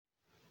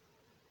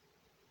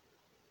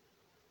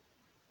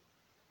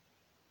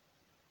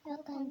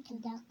Welcome to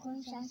the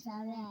Conscious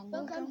Awareness.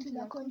 Welcome to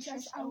the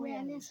Conscious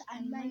Awareness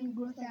and Mind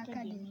Growth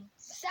Academy.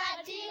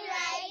 Starting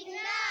right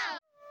now.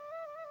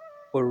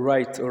 All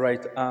right.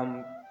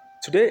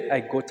 Today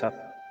I got up.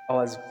 I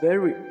was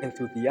very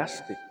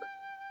enthusiastic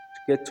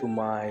to get to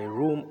my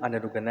room and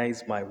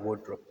organize my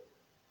wardrobe.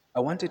 I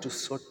wanted to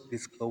sort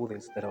these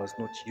clothes that I was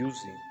not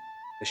using,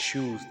 the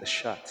shoes, the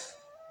shirts,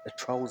 the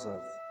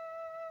trousers,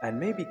 and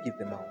maybe give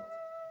them out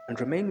and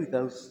remain with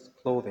those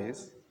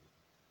clothes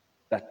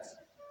that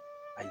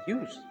I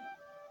use.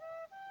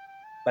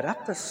 But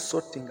after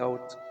sorting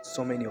out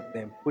so many of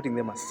them, putting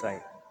them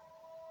aside,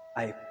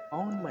 I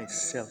found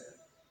myself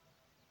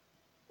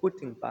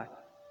putting back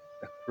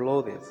the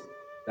clothes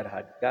that I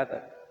had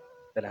gathered,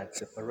 that I had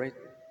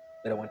separated,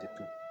 that I wanted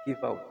to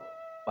give out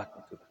back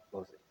into the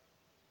closet.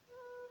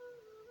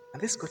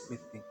 And this got me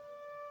thinking,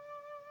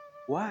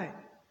 why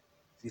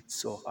is it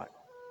so hard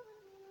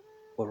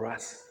for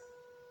us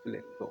to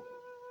let go?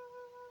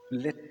 To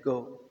let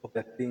go of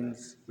the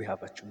things we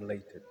have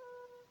accumulated,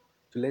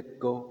 to let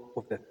go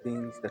of the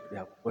things that we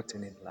have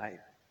gotten in life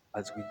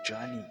as we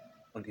journey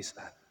on this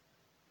earth.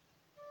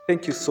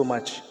 Thank you so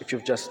much. If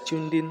you've just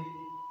tuned in,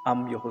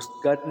 I'm your host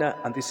Gardner,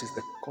 and this is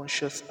the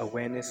Conscious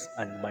Awareness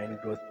and Mind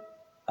Growth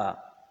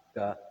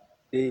Academy.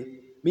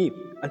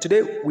 And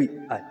today we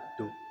are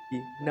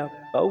talking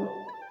about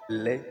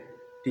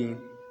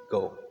letting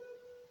go.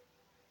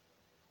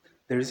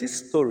 There is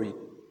this story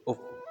of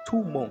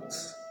two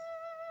monks.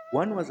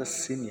 One was a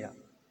senior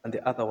and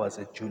the other was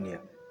a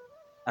junior.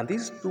 And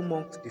these two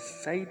monks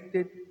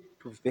decided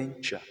to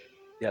venture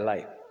their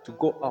life, to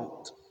go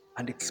out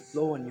and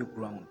explore new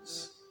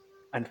grounds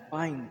and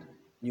find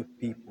new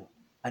people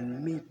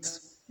and meet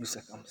new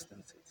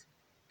circumstances.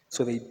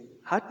 So they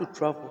had to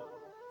travel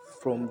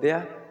from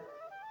their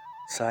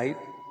side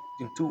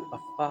into a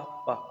far,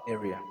 far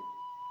area.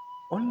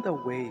 On the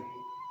way,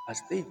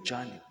 as they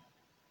journeyed,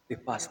 they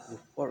passed through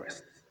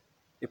forests,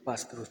 they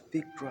passed through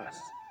thick grass,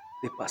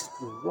 they passed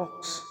through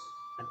rocks,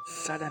 and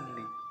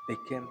suddenly they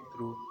came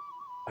through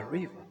a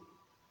river.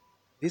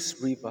 This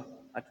river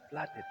had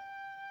flooded,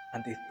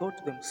 and they thought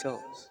to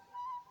themselves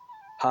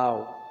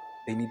how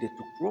they needed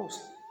to cross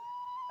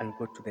and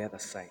go to the other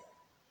side.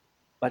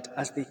 But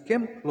as they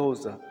came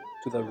closer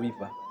to the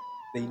river,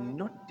 they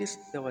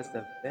noticed there was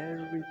a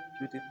very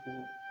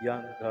beautiful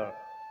young girl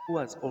who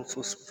was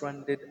also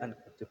stranded and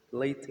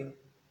contemplating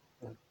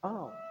on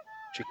how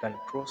she can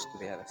cross to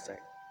the other side.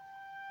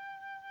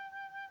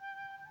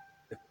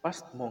 The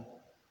first monk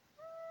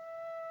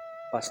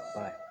passed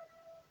by,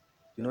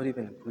 did not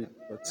even greet,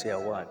 not say a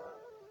word,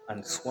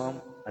 and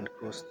swam and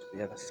crossed to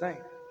the other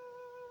side.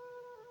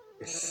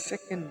 The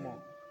second monk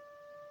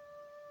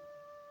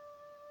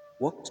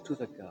walked to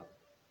the girl,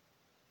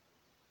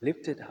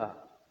 lifted her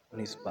on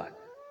his back,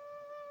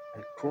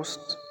 and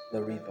crossed the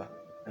river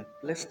and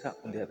placed her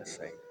on the other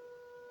side.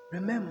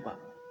 Remember,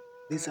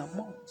 these are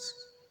monks.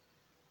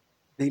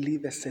 They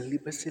live a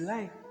celibacy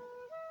life.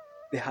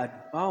 They had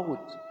vowed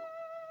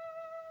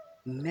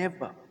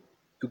never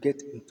to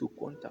get into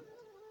contact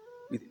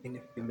with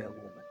any female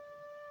woman.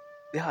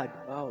 They had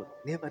vowed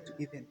never to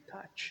even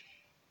touch.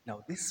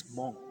 Now, this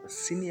monk, the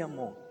senior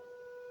monk,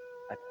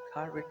 had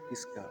carried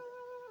this girl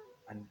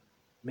and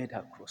made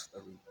her cross the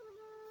river.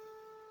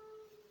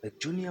 The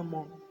junior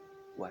monk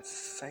was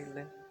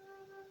silent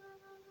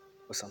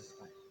for some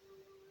time.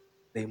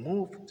 They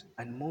moved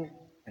and moved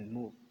and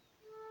moved.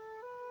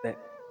 The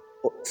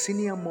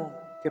senior monk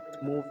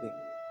kept moving,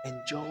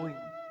 enjoying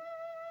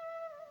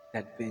the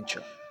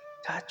adventure,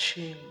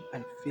 touching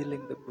and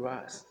feeling the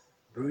grass,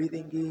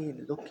 breathing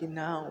in, looking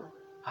out,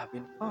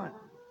 having fun.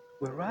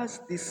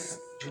 Whereas this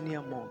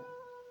junior monk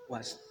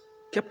was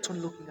kept on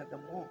looking at the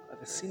monk, at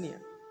the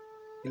senior.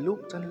 He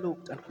looked and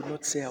could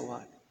not say a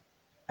word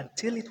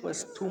until it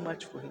was too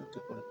much for him to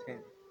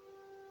contain.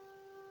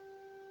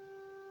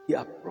 He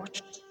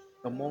approached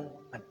the monk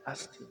and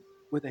asked him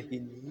whether he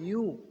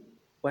knew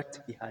what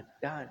he had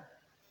done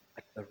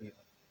at the river.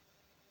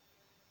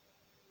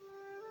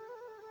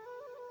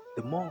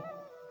 The monk,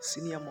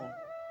 senior monk,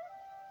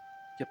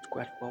 kept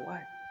quiet for a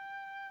while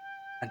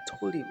and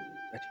told him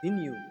that he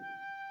knew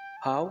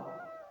how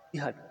he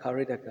had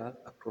carried a girl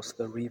across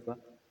the river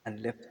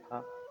and left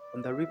her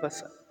on the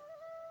riverside,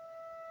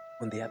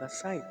 on the other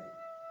side.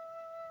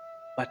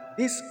 But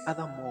this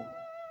other monk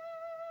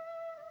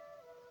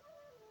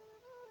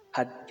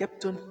had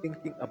kept on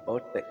thinking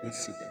about the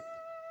incident.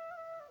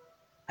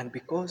 And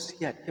because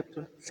he had kept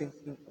on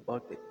thinking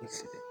about the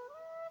incident,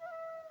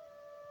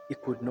 he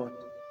could not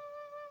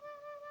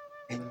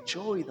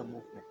enjoy the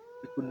movement.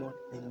 He could not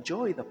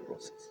enjoy the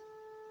process.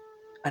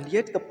 And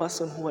yet the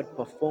person who had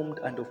performed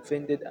and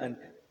offended and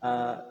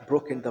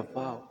broken the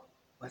vow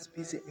was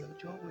busy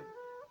enjoying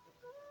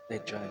the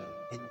journey,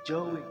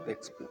 enjoying the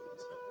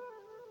experience.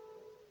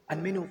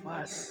 And many of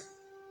us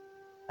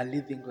are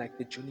living like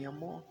the junior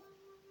monk.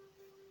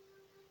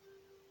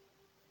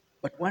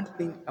 But one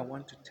thing I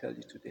want to tell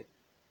you today,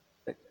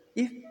 that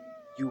if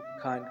you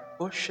can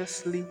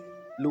cautiously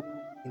look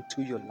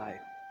into your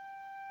life,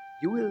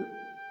 you will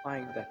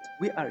find that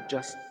we are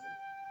just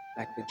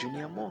like the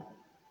junior monk.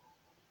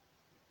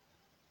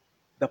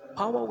 The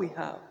power we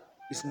have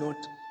is not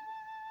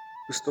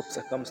to stop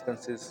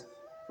circumstances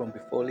from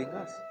befalling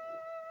us.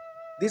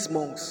 These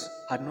monks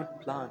had not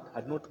planned,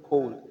 had not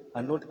called,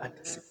 had not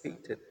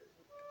anticipated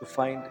to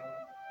find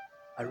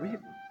a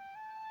river,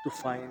 to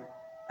find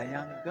a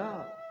young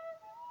girl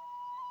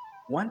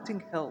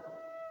wanting help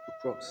to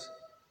cross.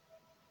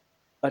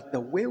 But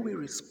the way we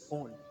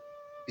respond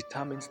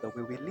determines the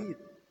way we live.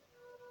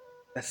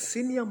 The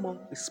senior monk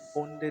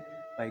responded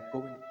by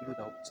going through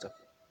the obstacle,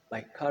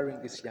 by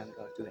carrying this young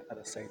girl to the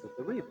other side of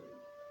the river.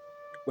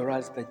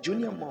 Whereas the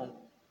junior monk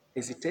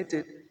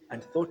hesitated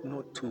and thought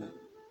not to.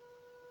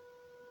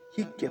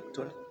 He kept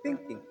on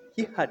thinking.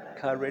 He had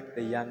carried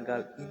the young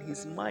girl in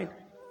his mind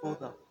for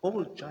the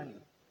whole journey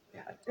they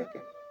had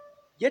taken.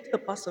 Yet the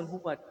person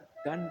who had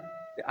done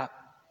the act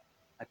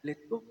had let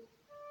go.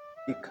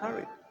 He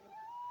carried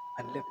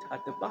and left her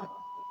at the back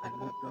and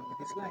moved on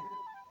with his life.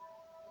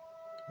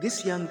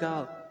 This young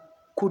girl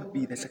could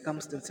be the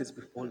circumstances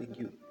befalling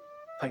you: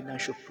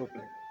 financial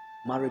problems,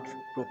 marriage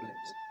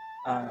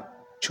problems,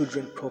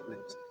 children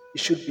problems.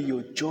 It should be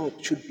your job,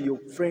 should be your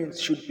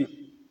friends, should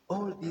be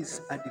all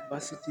these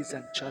adversities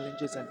and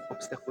challenges and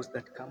obstacles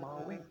that come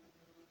our way.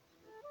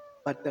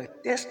 But the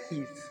test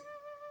is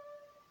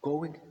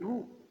going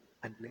through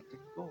and letting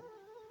go.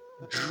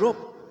 Drop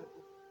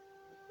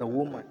the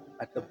woman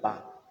at the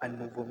bank and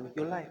move on with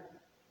your life.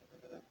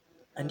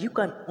 And you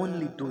can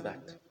only do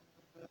that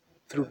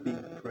through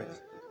being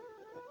present.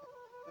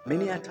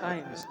 Many a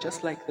times,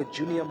 just like the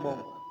junior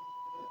monk,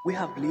 we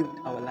have lived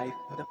our life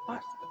in the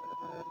past.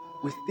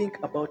 We think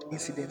about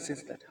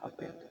incidences that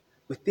happened.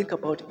 We think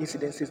about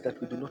incidences that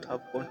we do not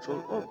have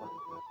control over.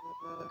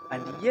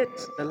 And yet,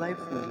 the life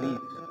we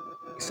live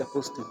is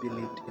supposed to be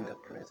lived in the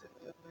present.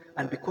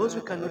 And because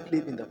we cannot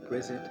live in the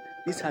present,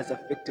 this has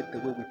affected the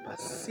way we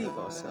perceive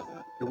ourselves,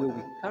 the way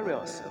we carry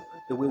ourselves,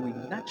 the way we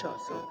nurture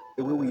ourselves,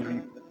 the way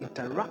we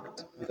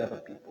interact with other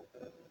people.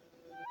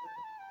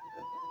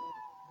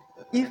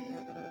 If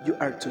you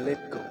are to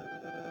let go,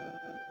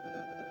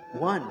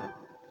 one,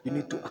 you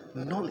need to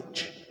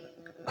acknowledge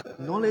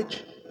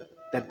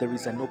that there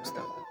is an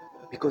obstacle,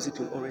 because it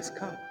will always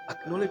come.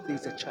 Acknowledge there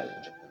is a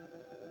challenge.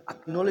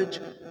 Acknowledge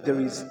there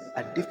is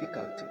a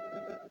difficulty.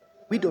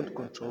 We don't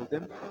control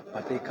them,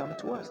 but they come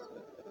to us.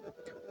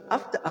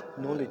 After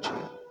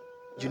acknowledging,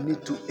 you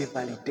need to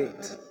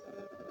validate.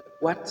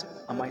 What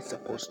am I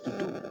supposed to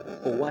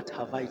do? Or what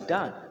have I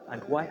done?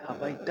 And why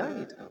have I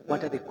done it?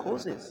 What are the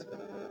causes?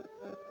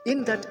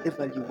 In that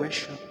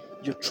evaluation,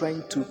 you're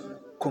trying to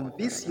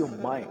convince your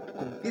mind,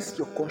 convince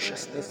your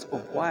consciousness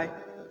of why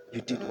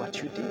you did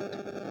what you did.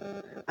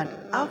 And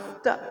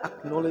after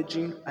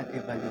acknowledging and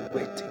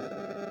evaluating,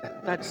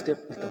 the third step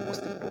is the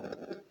most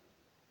important.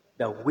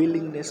 The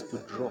willingness to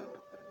drop,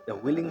 the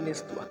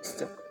willingness to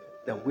accept,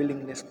 the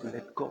willingness to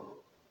let go.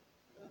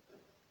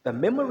 The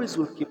memories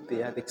will keep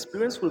there, the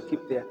experience will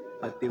keep there,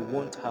 but they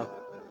won't have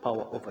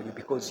power over you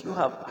because you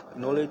have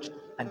acknowledged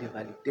and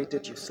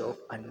validated yourself,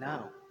 and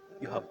now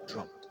you have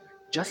dropped.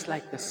 Just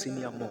like the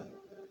senior monk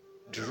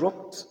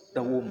dropped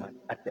the woman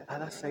at the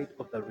other side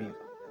of the river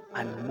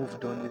and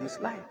moved on with his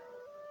life.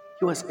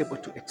 He was able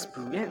to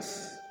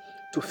experience,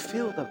 to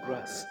feel the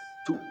grass,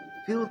 to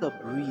feel the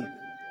breeze,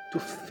 to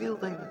feel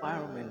the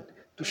environment,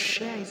 to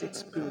share his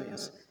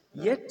experience.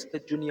 Yet the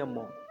junior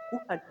monk, who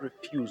had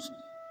refused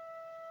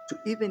to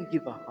even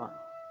give a hand,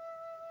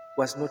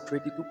 was not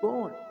ready to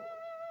go on.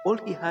 All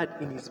he had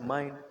in his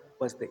mind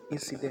was the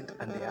incident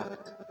and the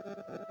act.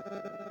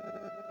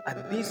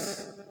 And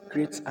this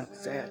creates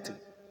anxiety,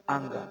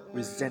 anger,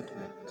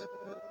 resentment.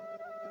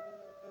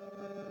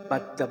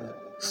 But the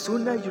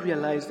sooner you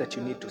realize that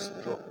you need to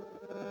stop,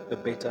 the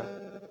better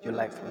your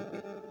life will be.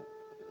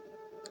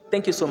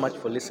 Thank you so much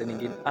for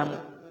listening in. I'm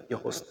your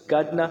host,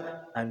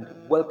 Gardner, and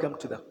welcome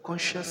to the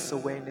Conscious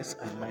Awareness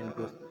and Mind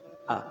Growth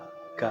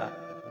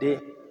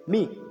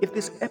Academy. If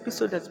this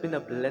episode has been a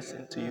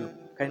blessing to you,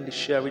 kindly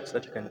share it so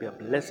that you can be a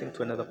blessing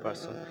to another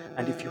person.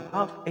 And if you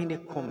have any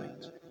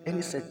comment,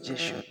 any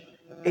suggestion,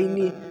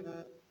 any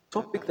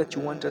topic that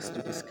you want us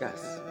to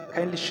discuss,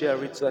 kindly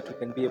share it so that we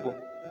can be able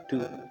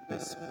to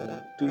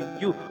respond to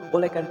you.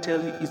 All I can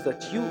tell you is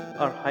that you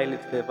are highly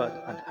favored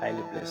and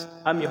highly blessed.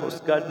 I'm your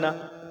host,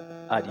 Gardner.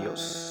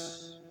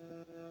 Adios.